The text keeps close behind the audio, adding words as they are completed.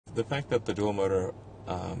the fact that the dual motor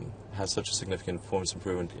has such a significant performance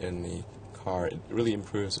improvement in the car, it really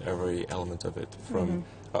improves every element of it, from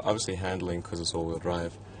obviously handling because it's all-wheel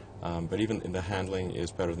drive, but even in the handling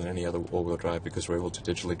is better than any other all-wheel drive because we're able to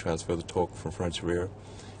digitally transfer the torque from front to rear,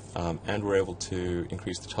 and we're able to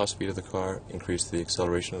increase the top speed of the car, increase the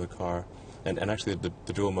acceleration of the car, and actually the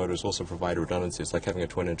dual motors also provide redundancy. It's like having a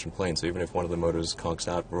twin-engine plane, so even if one of the motors conks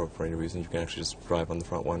out for any reason, you can actually just drive on the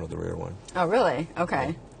front one or the rear one. Oh, really? Okay.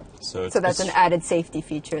 Yeah. So that's an added safety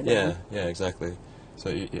feature then. Yeah, exactly. So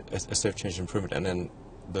a step change improvement, and then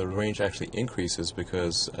the range actually increases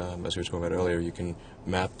because, as we were talking about earlier, you can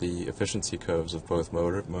map the efficiency curves of both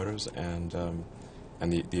motors, and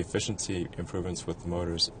the efficiency improvements with the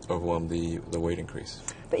motors overwhelm the weight increase.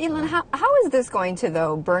 But Elon, how is this going to,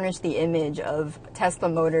 though, burnish the image of Tesla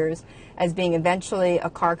Motors as being eventually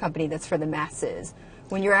a car company that's for the masses,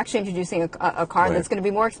 when you're actually introducing a car that's going to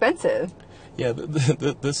be more expensive? Yeah,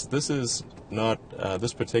 this is not,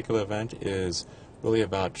 this particular event is really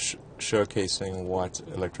about showcasing what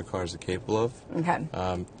electric cars are capable of. Okay.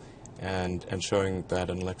 And showing that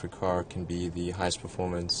an electric car can be the highest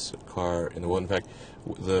performance car in the world. In fact,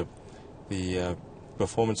 the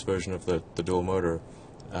performance version of the dual motor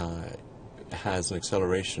has an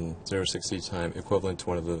acceleration 0 to 60 time equivalent to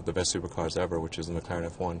one of the best supercars ever, which is the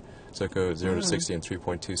McLaren F1. So it goes 0 to 60 in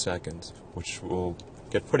 3.2 seconds, which will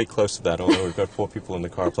get pretty close to that, although we've got 4 people in the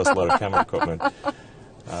car plus a lot of camera equipment.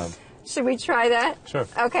 Should we try that? Sure.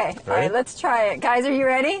 Okay. Ready? All right, let's try it. Guys, are you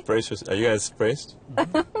ready? Are you guys braced?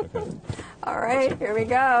 Okay. All right, here we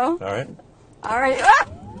go. All right. All right.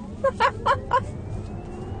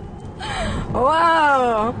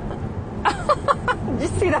 Whoa. Did you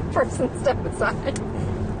see that person step aside?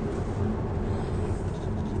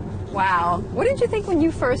 Wow. What did you think when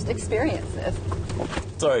you first experienced this?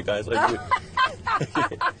 Sorry, guys. You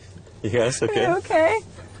guys okay? Okay.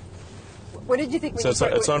 What did you think when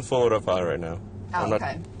It's on full autopilot right now. Oh, I'm not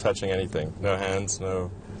okay. touching anything. No hands,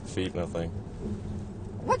 no feet, nothing.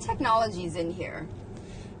 What technology is in here?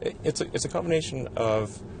 It's a combination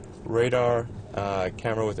of radar,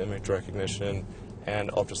 camera with image recognition,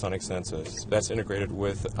 and ultrasonic sensors. That's integrated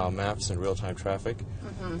with our maps and real-time traffic.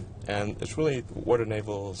 And it's really what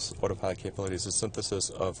enables autopilot capabilities, is synthesis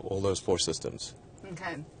of all those 4 systems.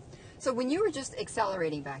 Okay. So when you were just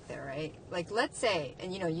accelerating back there, right? Like, let's say,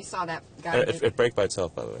 and you saw that guy. It braked by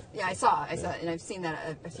itself, by the way. Yeah, I saw it, and I've seen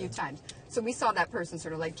that a few times. So we saw that person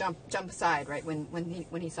sort of like jump aside, right,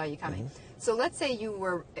 when he saw you coming. So let's say you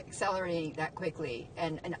were accelerating that quickly,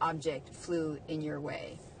 and an object flew in your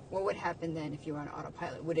way. What would happen then if you were on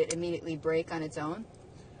autopilot? Would it immediately brake on its own?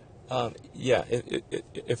 Yeah,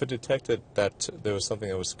 if it detected that there was something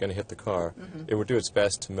that was going to hit the car, it would do its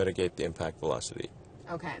best to mitigate the impact velocity.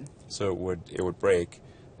 Okay. So it would brake.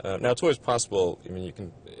 Now it's always possible. I mean, you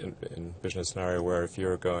can envision a scenario where if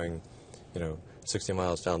you're going, 60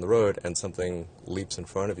 miles down the road and something leaps in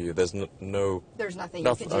front of you, there's there's nothing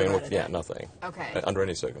you can do about it. Yeah, nothing. Okay. Under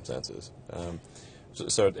any circumstances.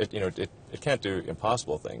 So it can't do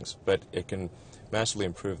impossible things, but it can massively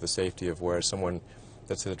improve the safety of where someone,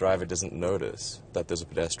 let's say the driver doesn't notice that there's a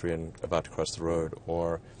pedestrian about to cross the road,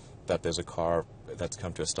 or that there's a car that's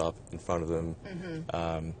come to a stop in front of them.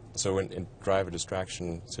 So in driver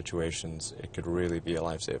distraction situations, it could really be a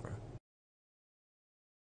lifesaver.